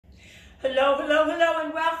Hello, hello, hello,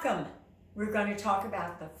 and welcome. We're going to talk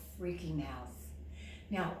about the freaky mouth.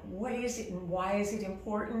 Now, what is it and why is it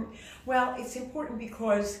important? Well, it's important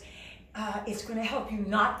because it's going to help you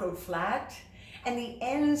not go flat, and the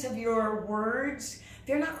ends of your words,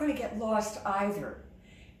 they're not going to get lost either.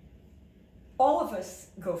 All of us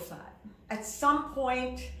go flat. At some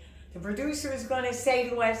point, the producer is going to say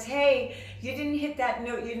to us, hey, you didn't hit that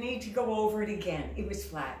note, you need to go over it again. It was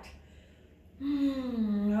flat.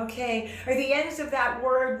 Okay, or the ends of that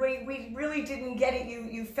word, we really didn't get it,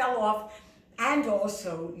 you fell off, and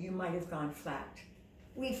also you might have gone flat.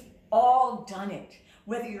 We've all done it.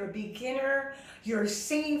 Whether you're a beginner, you're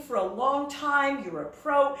singing for a long time, you're a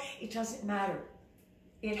pro, it doesn't matter.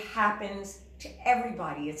 It happens to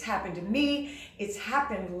everybody. It's happened to me, it's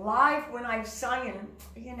happened live when I've sung, and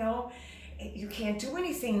you can't do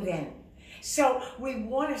anything then. So we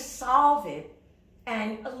want to solve it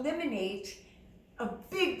and eliminate a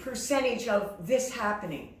big percentage of this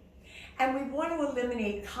happening. And we want to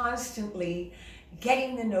eliminate constantly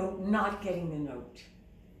getting the note, not getting the note.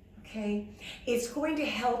 Okay? It's going to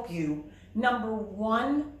help you, number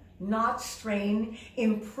one, not strain,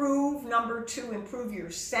 improve, number two, improve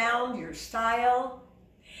your sound, your style.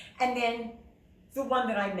 And then the one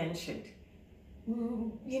that I mentioned,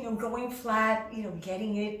 going flat,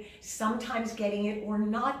 getting it, sometimes getting it or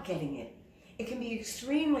not getting it. It can be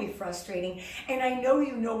extremely frustrating, and I know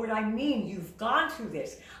you know what I mean. You've gone through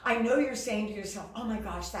this. I know you're saying to yourself, oh my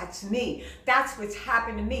gosh, that's me. That's what's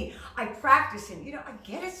happened to me. I practice it. I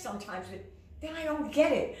get it sometimes, but then I don't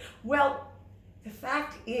get it. Well, the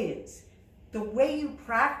fact is, the way you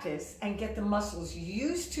practice and get the muscles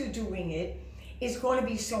used to doing it is going to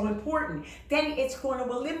be so important. Then it's going to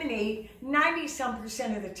eliminate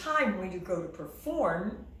 90-some% of the time when you go to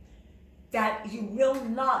perform that you will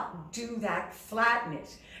not do that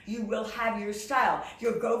flatness. You will have your style.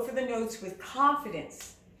 You'll go for the notes with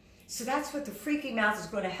confidence. So that's what the freaky mouth is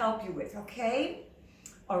going to help you with, okay?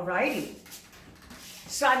 Alrighty.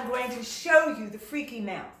 So I'm going to show you the freaky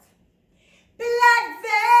mouth. Black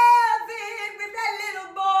velvet with that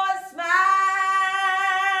little boy smile.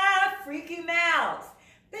 Freaky mouth.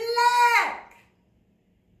 Black.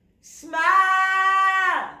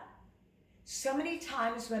 Smile. So many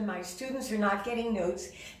times when my students are not getting notes,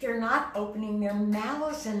 they're not opening their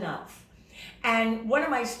mouths enough. And one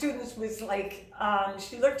of my students was like,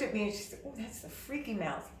 she looked at me and she said, oh, that's the freaky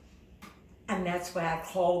mouth. And that's why I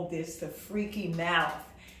called this the freaky mouth.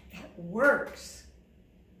 That works.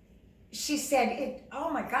 She said,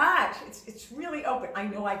 oh my gosh, it's really open. I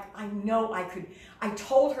know I could. I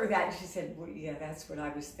told her that and she said, well, yeah, that's what I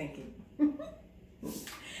was thinking.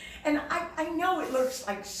 And I know it looks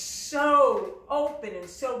like so open and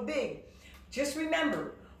so big. Just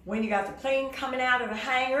remember, when you got the plane coming out of the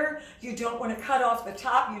hangar, you don't want to cut off the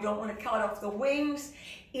top, you don't want to cut off the wings.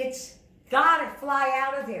 It's gotta fly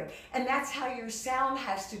out of there. And that's how your sound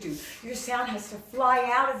has to do. Your sound has to fly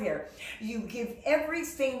out of there. You give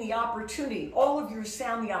everything the opportunity, all of your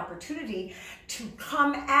sound the opportunity to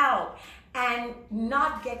come out and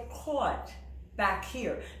not get caught back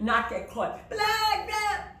here. Not get caught. Blah,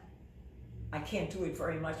 blah. I can't do it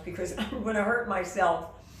very much because I'm going to hurt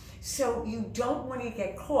myself. So you don't want to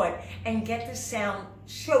get caught and get the sound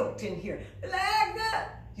choked in here. Blah, blah.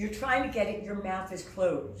 You're trying to get it, your mouth is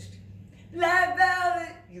closed. Blah, blah.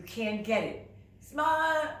 You can't get it.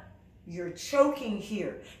 Smile. You're choking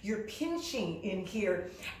here. You're pinching in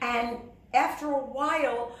here. And after a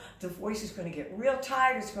while, the voice is going to get real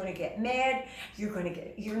tired. It's going to get mad. You're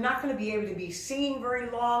not going to be able to be singing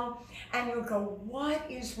very long. And you'll go, what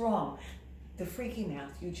is wrong? The freaky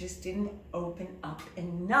mouth, you just didn't open up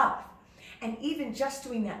enough. And even just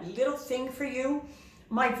doing that little thing for you,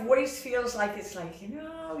 my voice feels like it's like,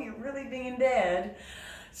 you're really being bad.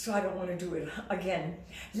 So I don't want to do it again.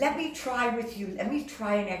 Let me try with you. Let me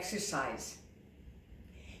try an exercise.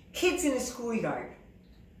 Kids in the schoolyard.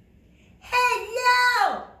 Hey,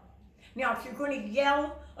 yo! Now, if you're going to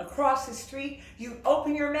yell across the street, you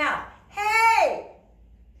open your mouth. Hey!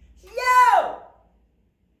 Yo!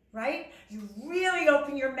 Right? You really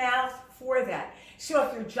open your mouth for that. So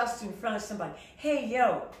if you're just in front of somebody, hey,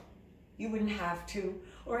 yo, you wouldn't have to.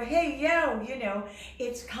 Or hey, yo,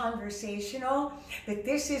 it's conversational, but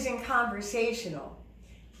this isn't conversational.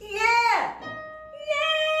 Yeah!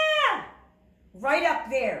 Yeah! Right up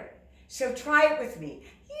there. So try it with me.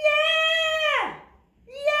 Yeah!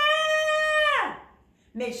 Yeah!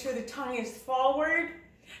 Make sure the tongue is forward.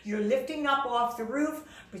 You're lifting up off the roof,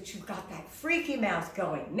 but you've got that freaky mouth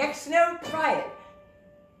going. Next note, try it.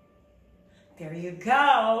 There you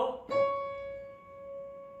go.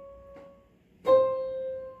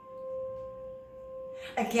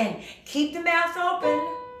 Again, keep the mouth open.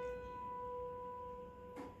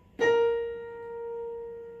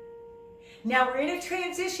 Now we're in a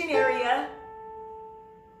transition area.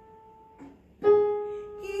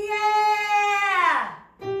 Yeah!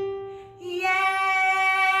 Yeah!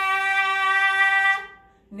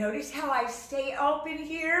 Notice how I stay open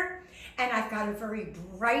here, and I've got a very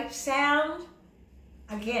bright sound.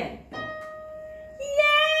 Again.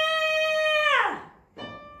 Yeah!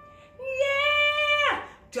 Yeah!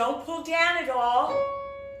 Don't pull down at all.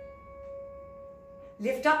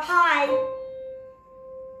 Lift up high.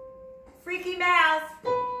 Freaky mouth.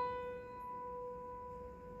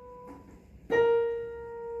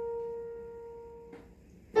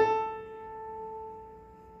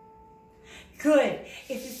 Good.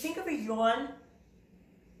 If you think of a yawn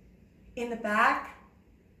in the back,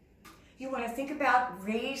 you want to think about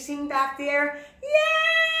raising back there.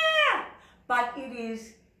 Yeah! But it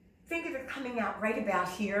is, think of it coming out right about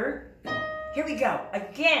here. Here we go.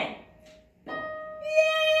 Again. Yeah!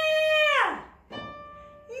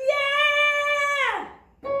 Yeah!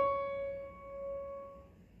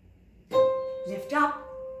 Lift up.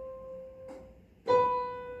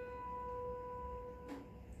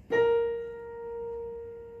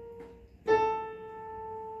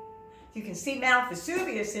 You can see Mount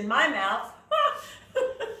Vesuvius in my mouth.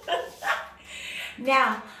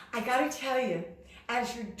 Now, I gotta tell you,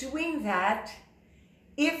 as you're doing that,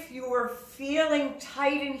 if you're feeling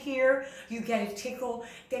tight in here, you get a tickle,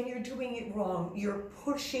 then you're doing it wrong. You're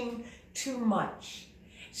pushing too much.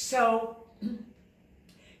 So,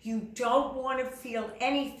 you don't want to feel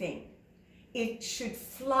anything. It should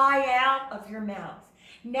fly out of your mouth.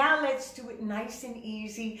 Now let's do it nice and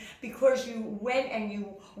easy because you went and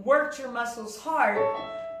you worked your muscles hard.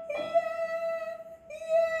 Yeah,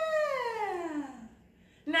 yeah.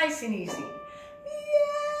 Nice and easy.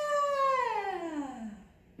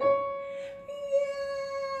 Yeah,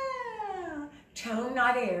 yeah. Tone,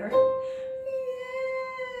 not air.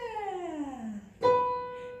 Yeah,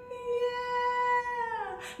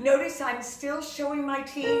 yeah. Notice I'm still showing my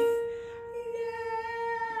teeth.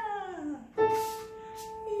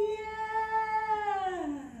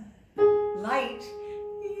 Light,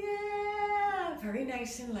 yeah, very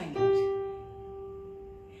nice and light.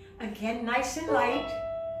 Again, nice and light.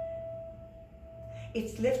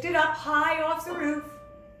 It's lifted up high off the roof.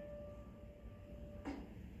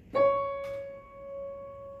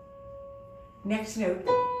 Next note.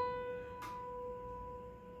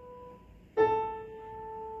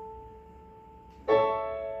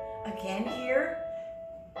 Again here.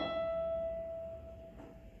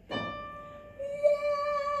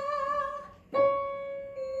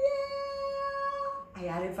 I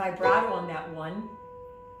added vibrato on that one.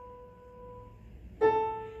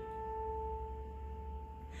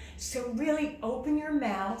 So really open your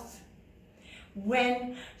mouth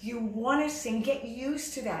when you want to sing. Get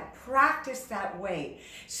used to that. Practice that way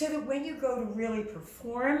so that when you go to really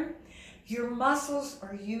perform, your muscles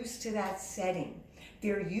are used to that setting.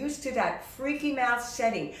 They're used to that freaky mouth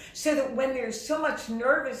setting so that when there's so much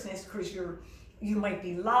nervousness because you might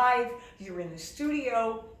be live, you're in the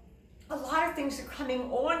studio, a lot of things are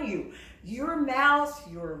coming on you. Your mouth,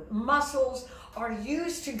 your muscles are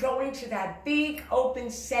used to going to that big open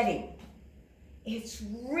setting. It's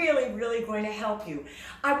really, really going to help you.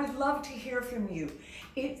 I would love to hear from you.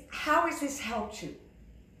 How has this helped you?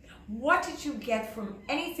 What did you get from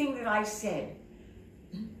anything that I said?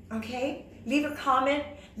 Okay? Leave a comment.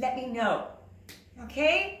 Let me know.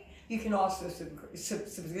 Okay? You can also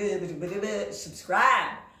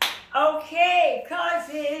subscribe. Okay, 'cause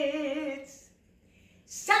it's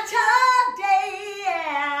such a day,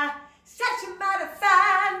 yeah, such a mighty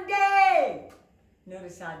fine day.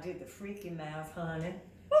 Notice I did the freaky mouth, honey.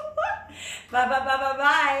 Bye, bye, bye, bye,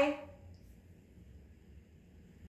 bye.